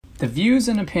The views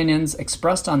and opinions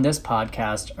expressed on this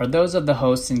podcast are those of the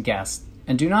hosts and guests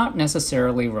and do not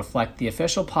necessarily reflect the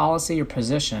official policy or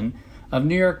position of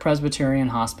New York Presbyterian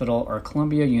Hospital or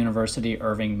Columbia University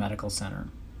Irving Medical Center.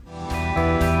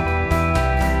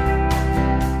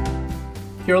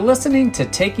 You're listening to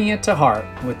Taking It to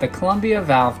Heart with the Columbia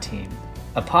Valve Team,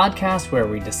 a podcast where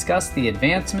we discuss the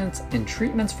advancements in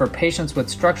treatments for patients with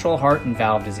structural heart and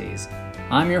valve disease.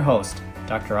 I'm your host,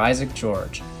 Dr. Isaac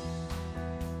George.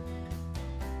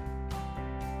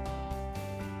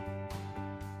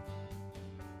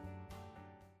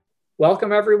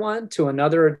 Welcome, everyone, to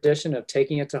another edition of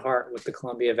Taking It to Heart with the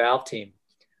Columbia Valve Team.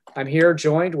 I'm here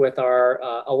joined with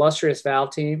our illustrious Valve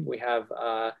team. We have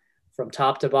from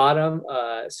top to bottom,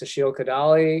 Sushil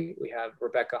Kadali, we have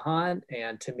Rebecca Hahn,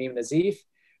 and Tamim Nazif.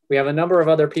 We have a number of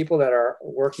other people that are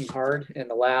working hard in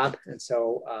the lab, and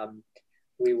so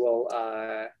we will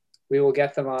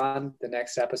get them on the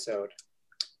next episode.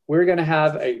 We're going to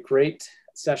have a great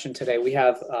session today. We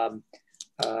have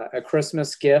a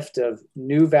Christmas gift of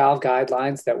new valve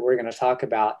guidelines that we're going to talk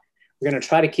about. We're going to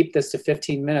try to keep this to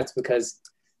 15 minutes because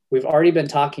we've already been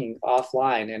talking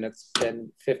offline and it's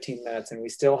been 15 minutes and we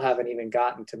still haven't even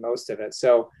gotten to most of it.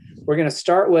 So we're going to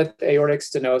start with aortic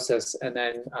stenosis and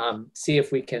then see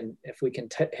if we can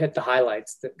hit the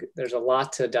highlights. There's a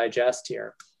lot to digest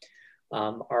here.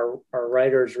 Our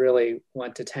writers really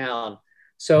went to town.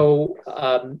 So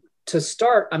to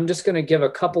start, I'm just going to give a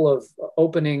couple of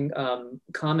opening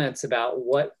comments about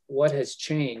what has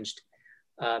changed,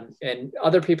 and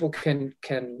other people can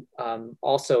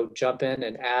also jump in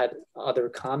and add other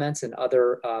comments and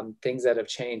other things that have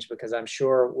changed, because I'm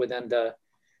sure within the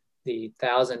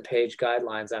 1,000-page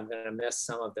guidelines, I'm going to miss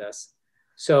some of this.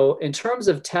 So in terms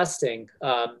of testing,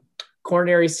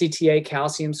 coronary CTA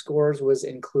calcium scores was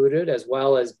included, as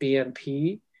well as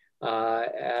BNP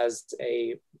as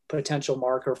a potential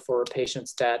marker for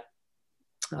patients that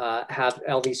have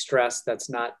LV stress that's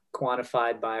not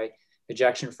quantified by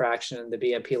ejection fraction. The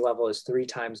BNP level is 3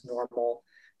 times normal.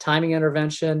 Timing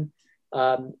intervention,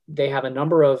 they have a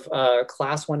number of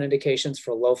class 1 indications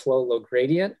for low flow, low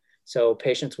gradient. So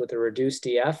patients with a reduced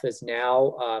EF is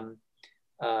now,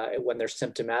 when they're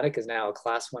symptomatic, is now a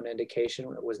class 1 indication.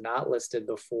 It was not listed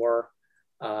before.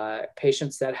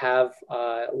 Patients that have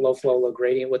low flow, low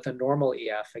gradient with a normal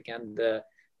EF, again, the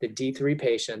D3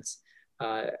 patients,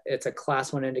 it's a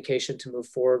class 1 indication to move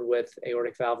forward with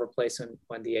aortic valve replacement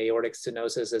when the aortic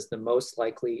stenosis is the most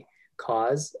likely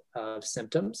cause of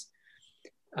symptoms.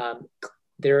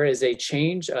 There is a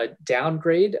change, a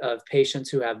downgrade of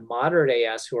patients who have moderate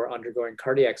AS who are undergoing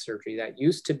cardiac surgery. That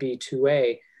used to be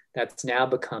 2A, that's now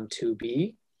become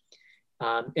 2B.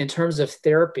 In terms of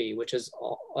therapy, which is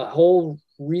a whole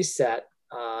reset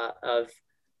of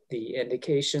the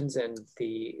indications and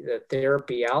the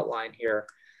therapy outline here.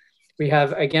 We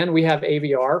have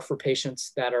AVR for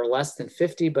patients that are less than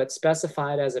 50, but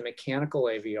specified as a mechanical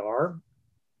AVR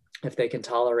if they can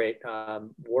tolerate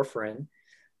warfarin.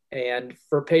 And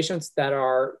for patients that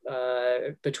are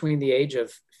between the age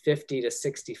of 50 to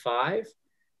 65,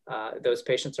 those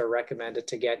patients are recommended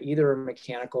to get either a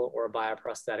mechanical or a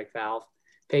bioprosthetic valve.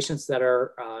 Patients that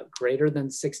are greater than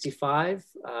 65,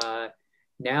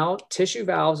 now tissue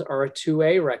valves are a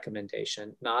 2A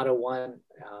recommendation, not a 1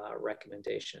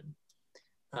 recommendation.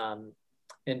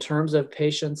 In terms of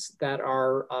patients that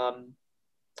are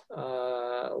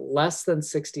less than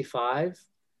 65,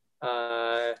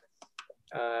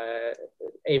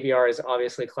 AVR is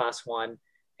obviously class 1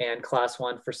 and class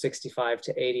 1 for 65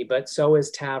 to 80, but so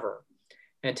is TAVR.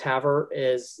 And TAVR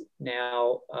is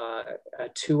now a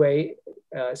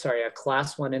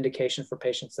class 1 indication for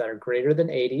patients that are greater than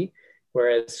 80,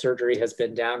 whereas surgery has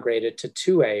been downgraded to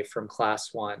 2A from class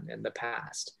 1 in the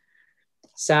past.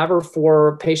 SAVR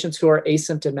for patients who are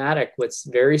asymptomatic with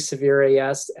very severe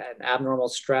AS and abnormal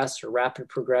stress or rapid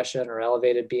progression or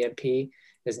elevated BNP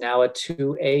is now a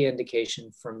 2A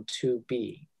indication from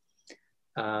 2B.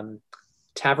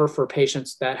 TAVR for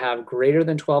patients that have greater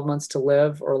than 12 months to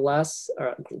live or less,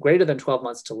 and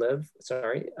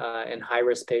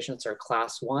high-risk patients are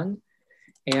class 1.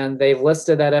 And they've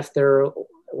listed that if their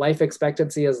life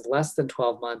expectancy is less than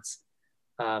 12 months,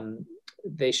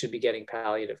 they should be getting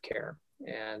palliative care.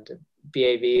 And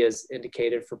BAV is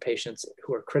indicated for patients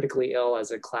who are critically ill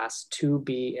as a class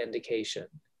 2B indication.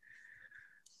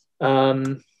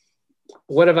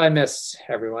 What have I missed,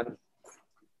 everyone?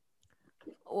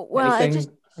 Well,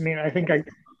 Anything?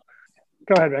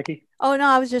 Go ahead, Becky. Oh no,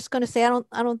 I was just going to say I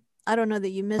don't know that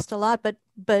you missed a lot, but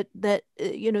that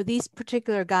these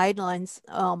particular guidelines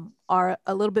are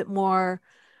a little bit more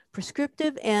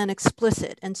prescriptive and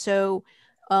explicit, and so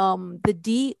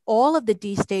all of the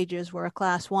D stages were a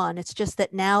class 1. It's just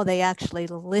that now they actually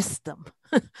list them.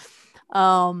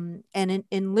 And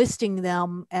in listing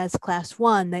them as class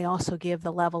 1, they also give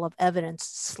the level of evidence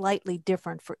slightly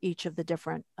different for each of the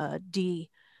different D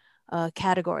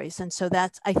categories. And so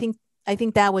I think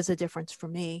that was a difference for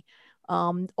me.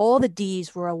 All the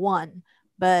Ds were a 1,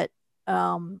 but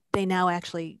they now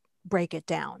actually break it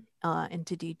down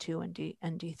into D2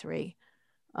 and D3.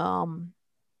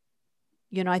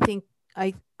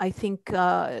 I think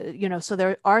so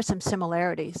there are some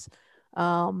similarities,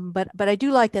 but I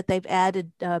do like that they've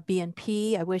added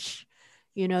BNP. I wish,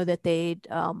 that they'd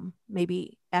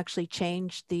maybe actually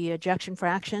changed the ejection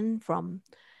fraction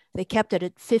they kept it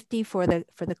at 50 for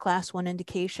the class 1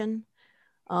 indication.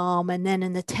 And then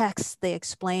in the text, they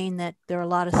explain that there are a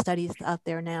lot of studies out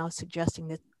there now suggesting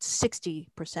that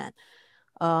 60%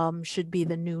 should be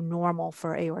the new normal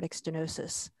for aortic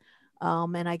stenosis.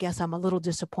 And I guess I'm a little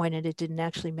disappointed it didn't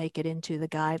actually make it into the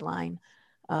guideline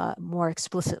more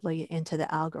explicitly into the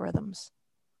algorithms.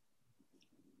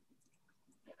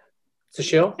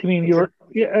 Sushil? I mean,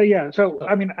 yeah. So,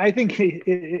 I mean, I think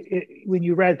when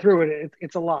you read through it,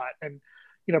 it's a lot. And,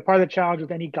 part of the challenge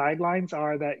with any guidelines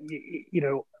are that,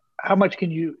 how much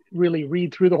can you really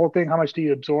read through the whole thing? How much do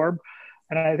you absorb?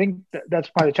 And I think that's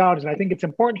part of the challenge. And I think it's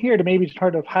important here to maybe try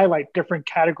to highlight different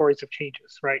categories of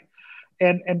changes, right?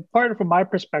 And part of, from my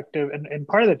perspective, and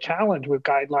part of the challenge with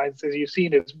guidelines, as you've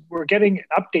seen, is we're getting an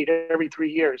update every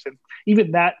 3 years. And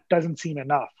even that doesn't seem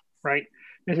enough, right?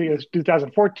 It was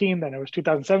 2014, then it was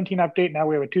 2017 update. Now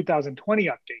we have a 2020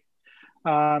 update.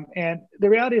 And the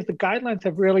reality is the guidelines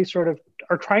have really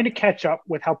are trying to catch up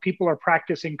with how people are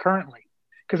practicing currently.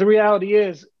 Because the reality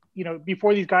is,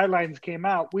 before these guidelines came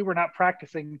out, we were not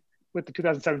practicing with the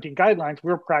 2017 guidelines.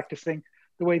 We were practicing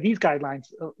the way these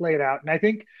guidelines lay it out. And I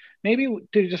think maybe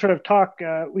to just sort of talk,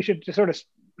 we should just sort of,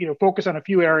 focus on a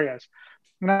few areas.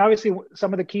 And obviously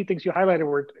some of the key things you highlighted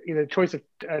were the choice of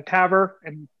TAVR,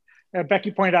 and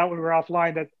Becky pointed out when we were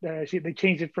offline that they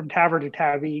changed it from TAVR to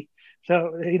TAVI.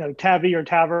 So, TAVI or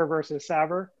TAVR versus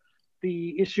SAVR,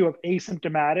 the issue of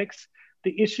asymptomatics,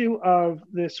 the issue of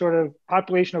this sort of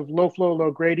population of low flow,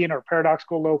 low gradient or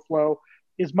paradoxical low flow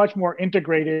is much more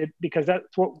integrated, because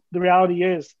that's what the reality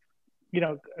is.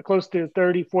 Close to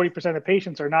 30-40% of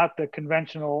patients are not the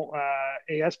conventional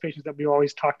AS patients that we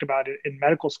always talked about in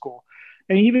medical school.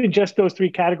 And even just those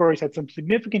 3 categories had some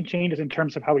significant changes in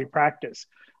terms of how we practice.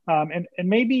 And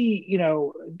maybe,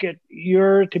 get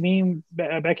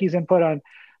Becky's input on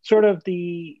sort of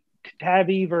the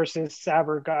TAVI versus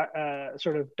SAVR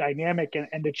sort of dynamic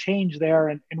and the change there,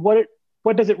 and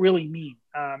what does it really mean?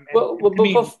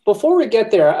 Before we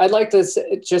get there, I'd like to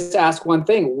just ask one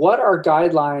thing. What are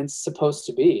guidelines supposed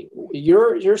to be?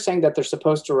 You're saying that they're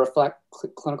supposed to reflect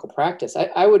clinical practice.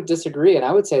 I would disagree, and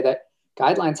I would say that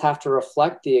guidelines have to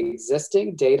reflect the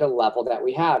existing data level that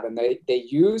we have, and they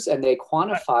use and they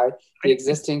quantify the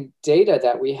existing data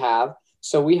that we have.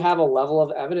 So we have a level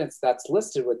of evidence that's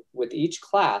listed with each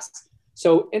class.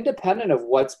 So independent of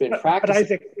what's been practiced,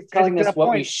 Isaac, it's telling us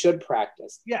what we should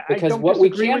practice. Yeah, because what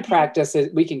we can practice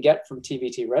is we can get from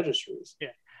TVT registries.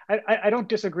 Yeah, I don't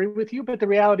disagree with you, but the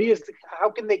reality is,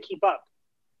 how can they keep up?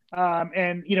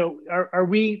 And are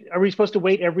we supposed to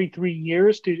wait every 3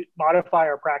 years to modify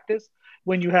our practice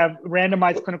when you have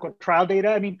randomized clinical trial data?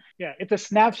 I mean, yeah, it's a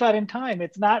snapshot in time.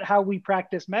 It's not how we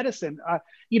practice medicine.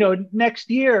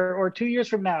 Next year or 2 years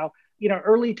from now,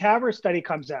 early TAVR study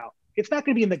comes out. It's not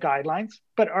going to be in the guidelines,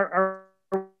 but are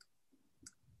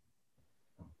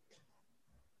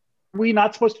we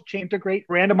not supposed to integrate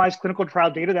randomized clinical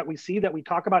trial data that we see, that we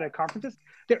talk about at conferences?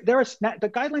 The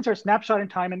guidelines are a snapshot in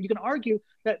time, and you can argue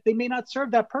that they may not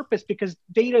serve that purpose because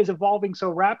data is evolving so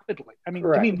rapidly. I mean,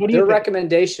 correct. To me, what do they're you think?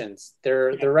 Recommendations.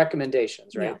 They're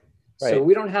recommendations, right? Yeah. So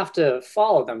we don't have to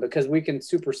follow them because we can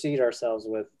supersede ourselves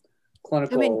with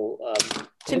clinical.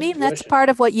 To me, that's part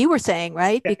of what you were saying,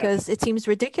 right? Yeah. Because it seems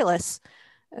ridiculous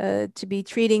to be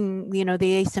treating, the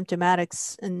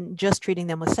asymptomatics and just treating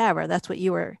them with SAVR. That's what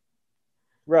you were.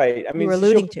 Right. I mean, you were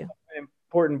alluding to. An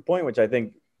important point, which I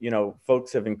think,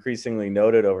 folks have increasingly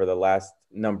noted over the last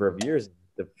number of years.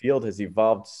 The field has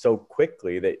evolved so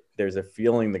quickly that there's a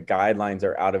feeling the guidelines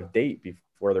are out of date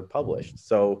before they're published.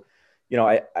 So,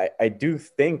 I do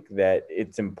think that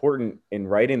it's important in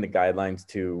writing the guidelines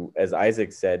to, as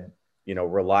Isaac said,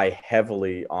 rely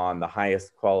heavily on the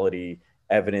highest quality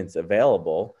evidence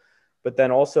available, but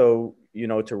then also,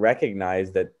 to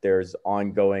recognize that there's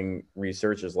ongoing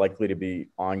research, is likely to be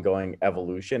ongoing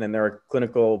evolution, and there are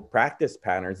clinical practice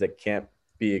patterns that can't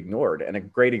be ignored. And a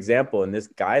great example in this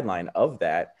guideline of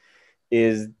that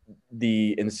is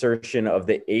the insertion of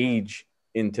the age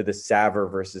into the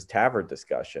SAVR versus TAVR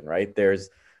discussion, right? There's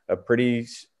a pretty,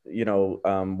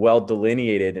 well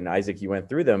delineated, and Isaac, you went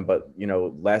through them, but,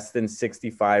 less than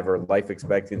 65 or life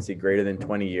expectancy greater than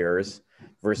 20 years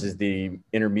versus the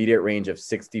intermediate range of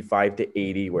 65 to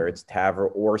 80, where it's TAVR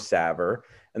or SAVR.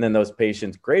 And then those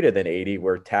patients greater than 80,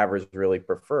 where TAVR is really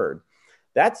preferred.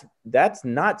 That's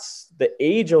not the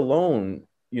age alone.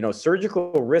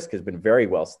 Surgical risk has been very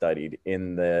well studied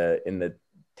in the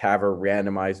TAVR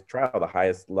randomized trial, the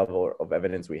highest level of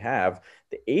evidence we have.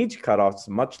 The age cutoff's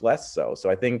much less so. So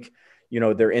I think,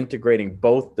 they're integrating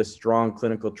both the strong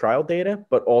clinical trial data,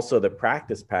 but also the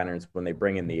practice patterns when they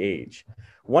bring in the age.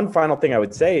 One final thing I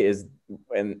would say is,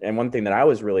 and one thing that I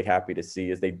was really happy to see,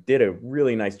 is they did a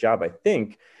really nice job, I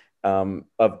think,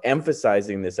 of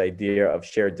emphasizing this idea of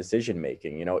shared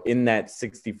decision-making. In that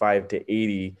 65 to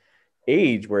 80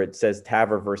 age where it says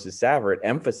TAVR versus SAVR, it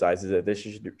emphasizes that this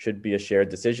should be a shared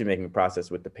decision-making process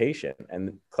with the patient.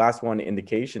 And class 1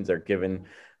 indications are given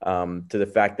to the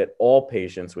fact that all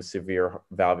patients with severe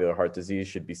valvular heart disease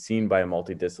should be seen by a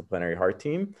multidisciplinary heart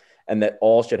team, and that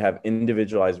all should have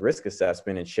individualized risk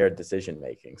assessment and shared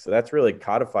decision-making. So that's really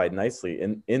codified nicely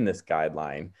in this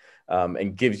guideline,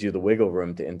 and gives you the wiggle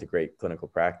room to integrate clinical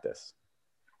practice.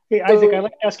 Hey, Isaac, I'd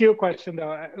like to ask you a question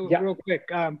though, real quick.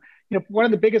 One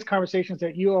of the biggest conversations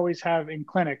that you always have in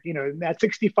clinic, that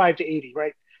 65 to 80,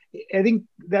 right? I think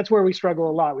that's where we struggle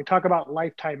a lot. We talk about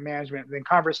lifetime management and then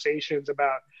conversations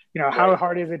about, how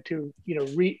hard is it to,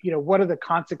 what are the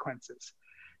consequences?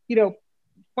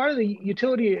 Part of the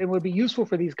utility, it would be useful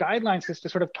for these guidelines is to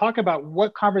sort of talk about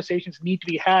what conversations need to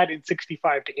be had in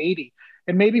 65 to 80.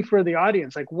 And maybe for the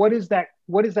audience, like what is that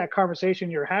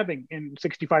conversation you're having in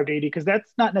 65 to 80? Because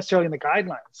that's not necessarily in the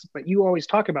guidelines, but you always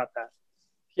talk about that.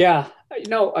 Yeah,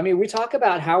 we talk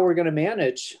about how we're going to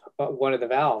manage one of the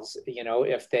valves,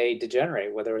 if they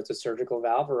degenerate, whether it's a surgical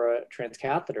valve or a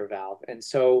transcatheter valve. And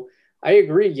so I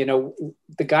agree, the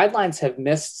guidelines have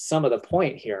missed some of the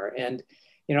point here. And,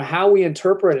 how we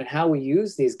interpret and how we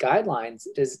use these guidelines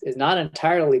is not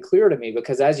entirely clear to me,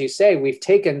 because as you say, we've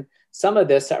taken some of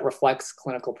this that reflects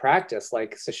clinical practice,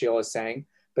 like Sushil is saying,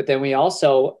 but then we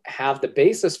also have the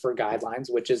basis for guidelines,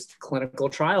 which is clinical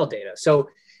trial data. So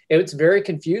it's very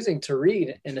confusing to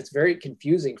read, and it's very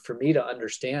confusing for me to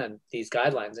understand these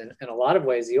guidelines. And in a lot of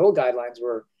ways, the old guidelines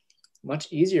were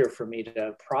much easier for me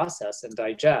to process and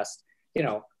digest.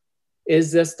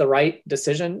 Is this the right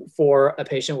decision for a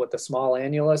patient with a small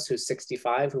annulus who's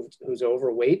 65, who's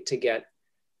overweight to get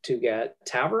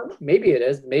TAVR? Maybe it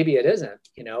is, maybe it isn't,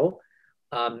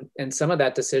 and some of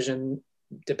that decision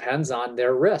depends on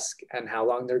their risk and how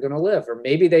long they're going to live. Or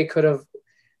maybe they could have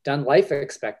done life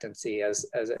expectancy as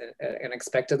an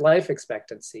expected life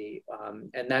expectancy.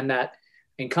 And then that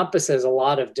encompasses a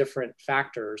lot of different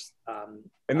factors.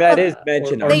 And that is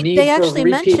mentioned. They actually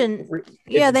mention,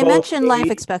 they mention life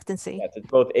expectancy. Yes,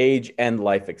 it's both age and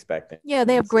life expectancy. Yeah,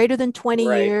 they have greater than 20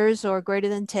 years or greater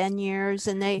than 10 years.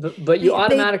 And but you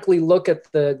automatically look at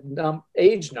the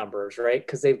age numbers, right?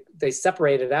 Because they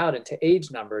separate it out into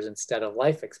age numbers instead of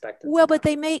life expectancy. Well, but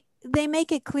they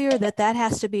make it clear that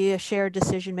has to be a shared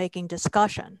decision-making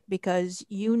discussion, because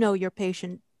your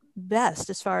patient best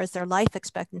as far as their life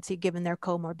expectancy given their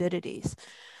comorbidities.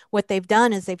 What they've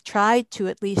done is they've tried to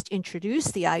at least introduce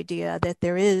the idea that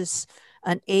there is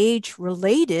an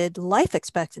age-related life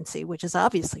expectancy, which is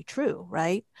obviously true,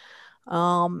 right?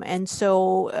 And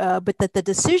so, but that the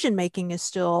decision-making is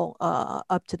still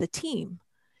up to the team,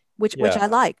 which I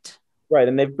liked. Right,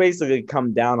 and they've basically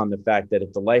come down on the fact that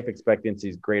if the life expectancy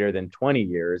is greater than 20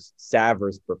 years, SAVR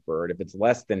is preferred. If it's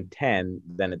less than 10,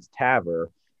 then it's TAVR.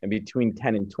 And between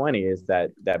 10 and 20 is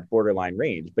that borderline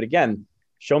range. But again,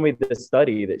 show me the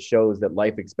study that shows that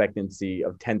life expectancy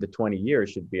of 10 to 20 years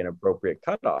should be an appropriate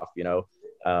cutoff,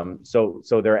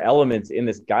 So there are elements in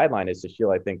this guideline, as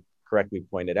Sushil, I think, correctly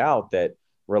pointed out, that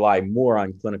rely more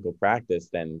on clinical practice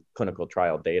than clinical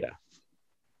trial data.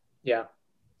 Yeah,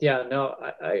 no,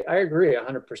 I agree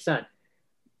 100%.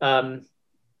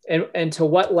 And to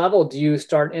what level do you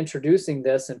start introducing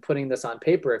this and putting this on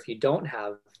paper if you don't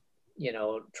have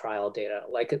trial data,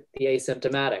 like the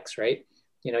asymptomatics, right?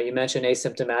 You mentioned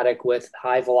asymptomatic with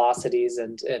high velocities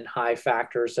and high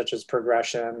factors such as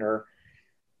progression or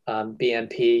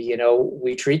BNP.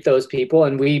 We treat those people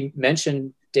and we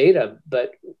mention data,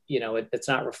 but it's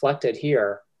not reflected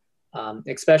here,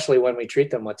 especially when we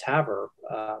treat them with TAVR.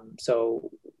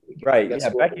 Right. Yeah,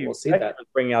 Becky, we'll see that.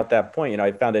 Bringing out that point,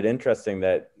 I found it interesting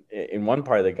that in one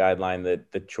part of the guideline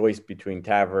that the choice between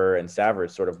TAVR and SAVR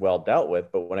is sort of well dealt with,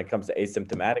 but when it comes to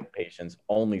asymptomatic patients,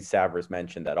 only SAVR is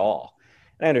mentioned at all.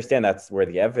 And I understand that's where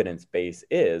the evidence base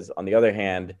is. On the other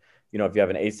hand, if you have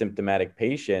an asymptomatic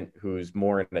patient who's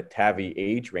more in a TAVI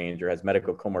age range or has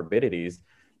medical comorbidities,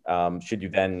 should you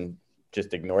then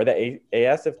just ignore the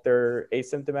AS if they're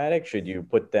asymptomatic? Should you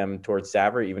put them towards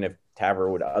TAVR, even if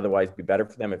TAVR would otherwise be better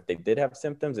for them if they did have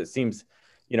symptoms? It seems,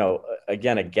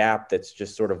 again, a gap that's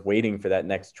just sort of waiting for that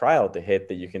next trial to hit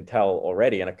that you can tell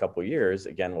already in a couple of years,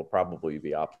 again, will probably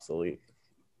be obsolete.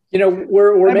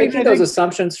 We're making those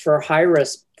assumptions for high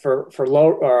risk, for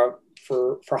low,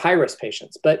 for high risk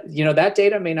patients, but that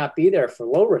data may not be there for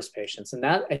low risk patients, and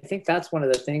I think that's one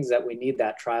of the things that we need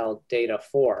that trial data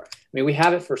for. I mean, we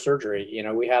have it for surgery.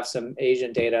 We have some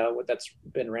Asian data that's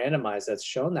been randomized that's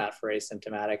shown that for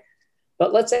asymptomatic.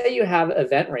 But let's say you have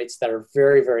event rates that are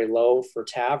very, very low for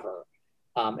TAVR,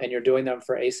 and you're doing them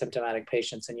for asymptomatic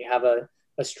patients, and you have a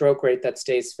stroke rate that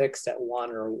stays fixed at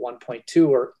 1 or 1.2,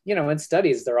 or in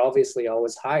studies they're obviously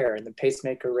always higher, and the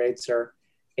pacemaker rates are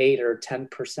 8 or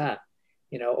 10%.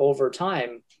 Over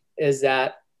time, is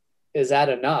that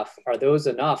enough? Are those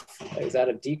enough? Is that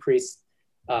a decrease?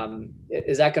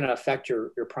 Is that going to affect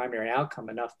your primary outcome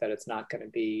enough that it's not going to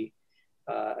be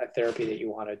a therapy that you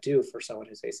want to do for someone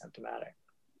who's asymptomatic?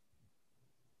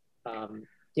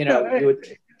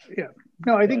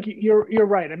 No, I think you're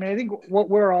right. I mean, I think what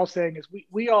we're all saying is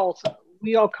we all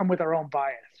come with our own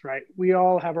bias, right? We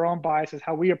all have our own biases,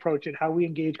 how we approach it, how we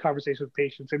engage conversations with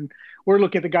patients. And we're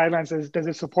looking at the guidelines as, does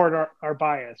it support our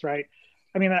bias, right?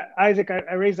 I mean, Isaac,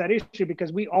 I raised that issue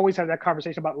because we always have that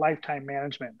conversation about lifetime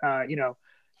management,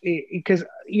 because,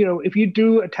 if you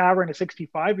do a TAVR in a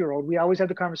 65-year-old, we always have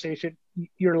the conversation,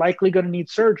 you're likely going to need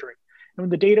surgery.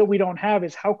 And the data we don't have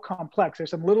is how complex.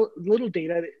 There's some little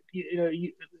data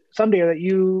that, some data that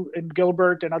you and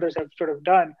Gilbert and others have sort of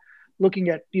done, looking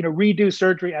at, redo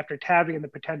surgery after TAVI and the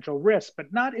potential risk,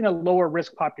 but not in a lower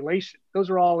risk population. Those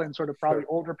are all in sort of probably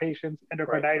older patients,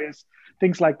 endocarditis,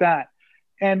 things like that.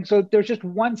 And so there's just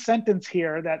one sentence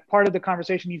here that part of the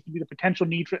conversation needs to be the potential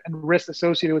need for and risk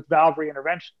associated with valve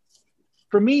reintervention.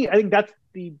 For me, I think that's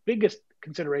the biggest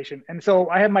consideration. And so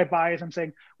I have my bias. I'm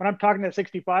saying when I'm talking to a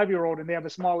 65-year-old and they have a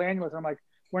small aneurysm, I'm like,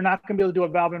 we're not going to be able to do a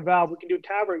valve in valve. We can do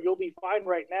TAVR. You'll be fine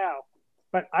right now.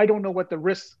 But I don't know what the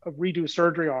risks of redo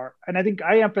surgery are. And I think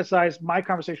I emphasize my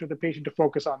conversation with the patient to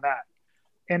focus on that.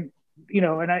 And,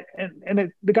 the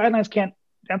guidelines can't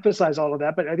emphasize all of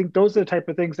that, but I think those are the type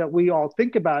of things that we all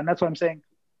think about. And that's why I'm saying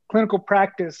clinical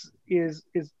practice is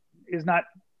not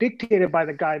dictated by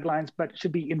the guidelines, but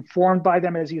should be informed by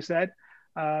them, as you said.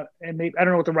 And maybe, I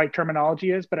don't know what the right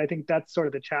terminology is, but I think that's sort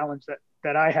of the challenge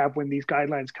that I have when these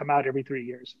guidelines come out every 3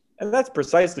 years. And that's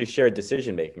precisely shared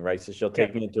decision-making, right? So she'll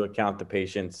take into account the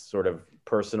patient's sort of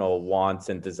personal wants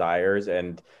and desires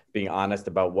and being honest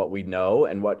about what we know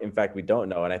and what, in fact, we don't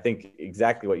know. And I think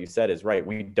exactly what you said is right.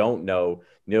 We don't know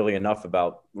nearly enough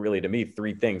about, really, to me,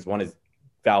 3 things. One is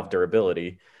valve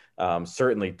durability,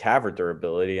 certainly TAVR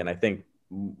durability. And I think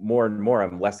more and more,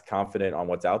 I'm less confident on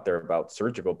what's out there about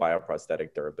surgical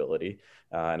bioprosthetic durability.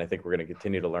 And I think we're going to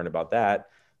continue to learn about that.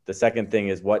 The second thing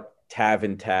is what TAV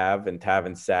and TAV and TAV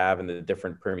and SAV and the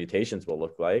different permutations will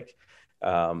look like.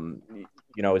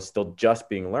 Is still just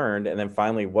being learned. And then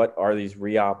finally, what are these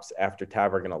re-ops after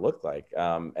TAV are going to look like?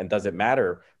 And does it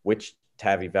matter which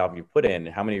TAVI valve you put in?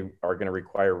 How many are going to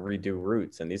require redo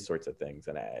routes and these sorts of things?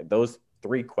 And those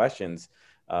 3 questions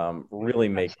really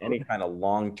make any kind of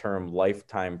long-term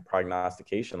lifetime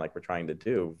prognostication like we're trying to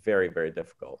do very, very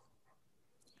difficult.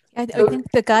 I think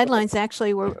the guidelines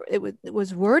actually it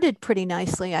was worded pretty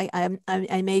nicely.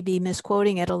 I may be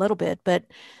misquoting it a little bit, but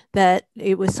that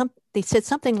it was they said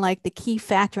something like the key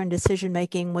factor in decision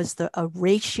making was a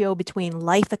ratio between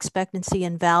life expectancy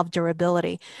and valve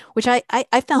durability, which I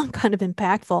found kind of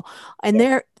impactful. And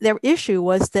their issue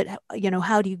was that,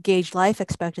 how do you gauge life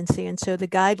expectancy? And so the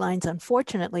guidelines,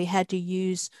 unfortunately, had to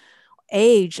use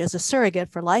age as a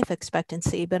surrogate for life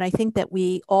expectancy. But I think that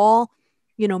we all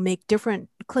make different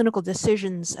clinical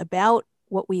decisions about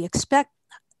what we expect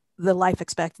the life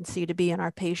expectancy to be in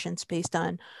our patients based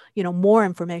on, more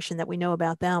information that we know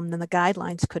about them than the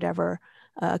guidelines could ever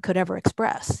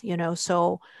express,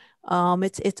 So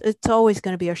it's always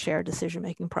going to be a shared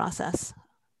decision-making process.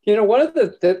 One of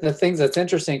the things that's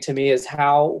interesting to me is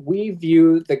how we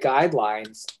view the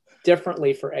guidelines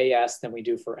differently for AS than we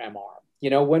do for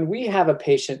MR. When we have a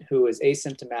patient who is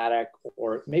asymptomatic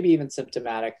or maybe even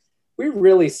symptomatic, we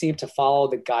really seem to follow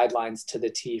the guidelines to the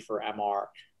T for MR.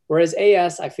 Whereas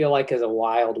AS, I feel like, is a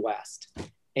wild west.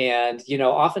 And,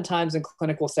 oftentimes in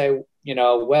clinic we'll say,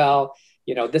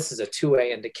 this is a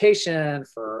 2A indication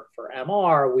for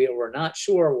MR. We're not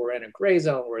sure. We're in a gray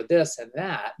zone. We're this and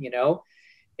that,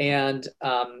 and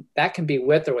that can be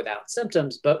with or without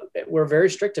symptoms, but we're very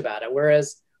strict about it.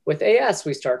 Whereas with AS,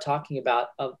 we start talking about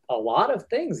a lot of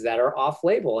things that are off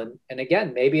label. And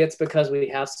again, maybe it's because we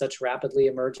have such rapidly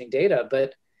emerging data,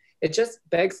 but it just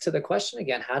begs to the question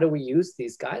again, how do we use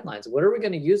these guidelines? What are we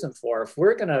going to use them for? If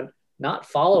we're going to not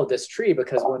follow this tree,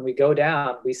 because when we go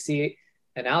down, we see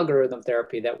an algorithm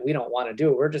therapy that we don't want to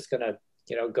do, we're just going to,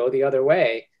 go the other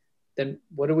way, then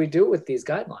what do we do with these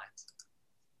guidelines?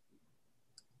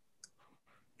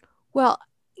 Well,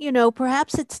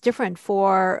 perhaps it's different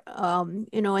for, and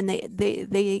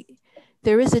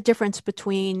there is a difference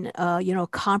between,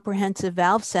 comprehensive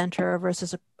valve center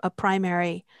versus a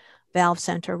primary valve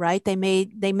center, right? They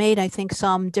made, I think,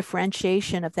 some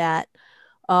differentiation of that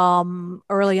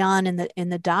early on in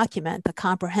the document, the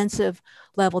comprehensive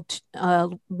level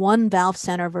 1 valve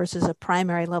center versus a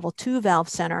primary level 2 valve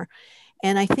center.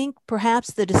 And I think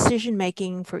perhaps the decision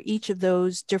making for each of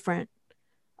those different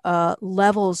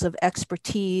levels of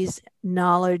expertise,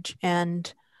 knowledge,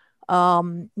 and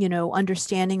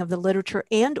understanding of the literature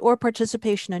and or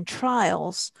participation in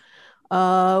trials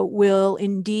will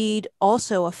indeed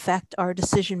also affect our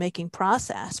decision-making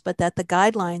process, but that the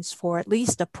guidelines for at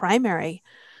least a primary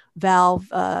valve,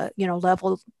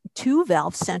 level 2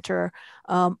 valve center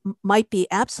might be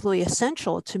absolutely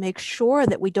essential to make sure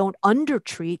that we don't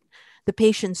undertreat the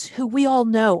patients who we all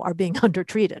know are being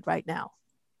undertreated right now.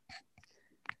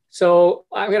 So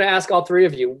I'm going to ask all three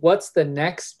of you, what's the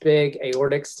next big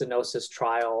aortic stenosis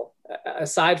trial,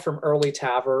 aside from early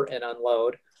TAVR and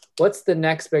UNLOAD? What's the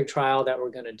next big trial that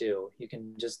we're going to do? You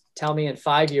can just tell me in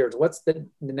 5 years, what's the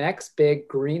next big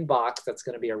green box that's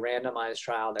going to be a randomized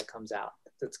trial that comes out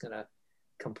that's going to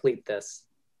complete this?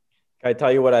 Can I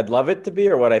tell you what I'd love it to be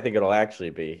or what I think it'll actually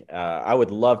be? I would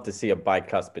love to see a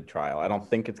bicuspid trial. I don't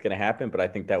think it's going to happen, but I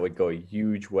think that would go a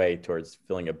huge way towards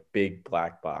filling a big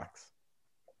black box.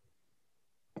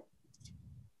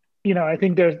 I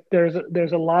think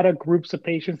there's a lot of groups of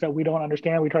patients that we don't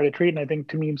understand. We try to treat, and I think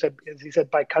Tamim said, as he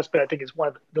said, bicuspid, I think is one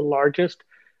of the largest.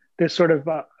 This sort of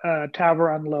TAVR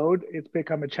UNLOAD, it's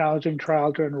become a challenging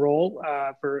trial to enroll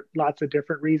for lots of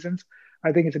different reasons.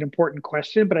 I think it's an important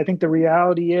question, but I think the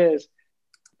reality is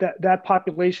that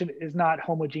population is not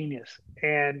homogeneous,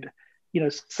 and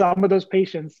some of those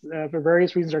patients for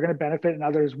various reasons are going to benefit, and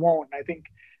others won't. And I think.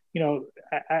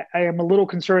 I am a little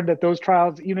concerned that those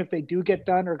trials, even if they do get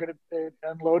done, are going to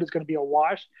UNLOAD is going to be a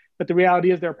wash. But the reality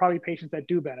is there are probably patients that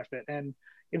do benefit, and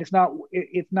it's not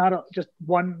just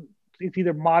one. It's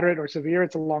either moderate or severe.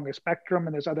 It's a longer spectrum,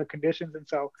 and there's other conditions. And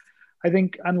so, I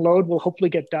think UNLOAD will hopefully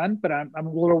get done, but I'm a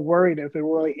little worried if it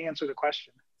will really answer the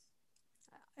question.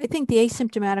 I think the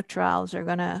asymptomatic trials are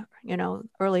going to,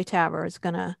 early TAVR is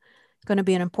going to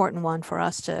be an important one for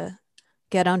us to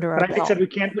get under our belt. But I said we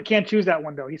can't choose that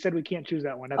one though. He said we can't choose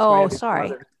that one. That's why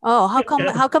sorry. Oh, how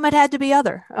come it had to be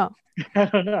other? Oh, I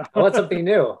don't know. Well, it's something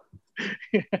new.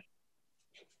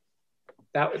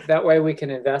 That way we can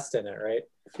invest in it, right?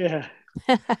 Yeah.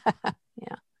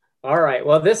 Yeah. All right.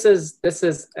 Well, this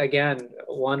is again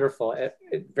wonderful.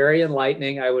 Very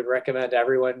enlightening. I would recommend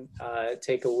everyone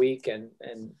take a week and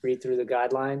read through the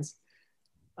guidelines.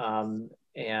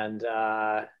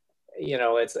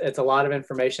 It's a lot of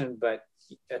information, but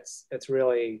it's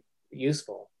really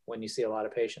useful when you see a lot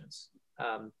of patients.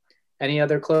 Any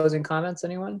other closing comments,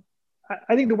 anyone?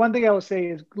 I think the one thing I will say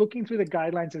is looking through the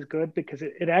guidelines is good because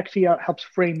it actually helps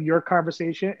frame your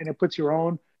conversation, and it puts your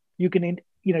own,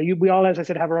 we all, as I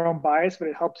said, have our own bias, but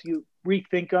it helps you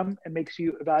rethink them and makes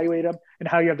you evaluate them and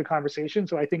how you have the conversation.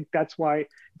 So I think that's why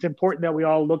it's important that we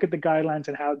all look at the guidelines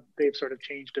and how they've sort of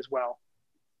changed as well.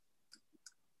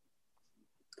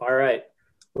 All right.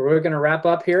 We're going to wrap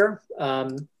up here.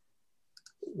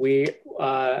 We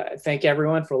thank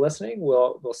everyone for listening.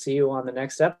 We'll see you on the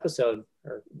next episode,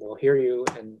 or we'll hear you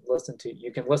and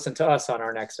you can listen to us on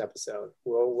our next episode.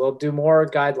 We'll do more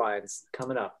guidelines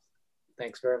coming up.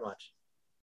 Thanks very much.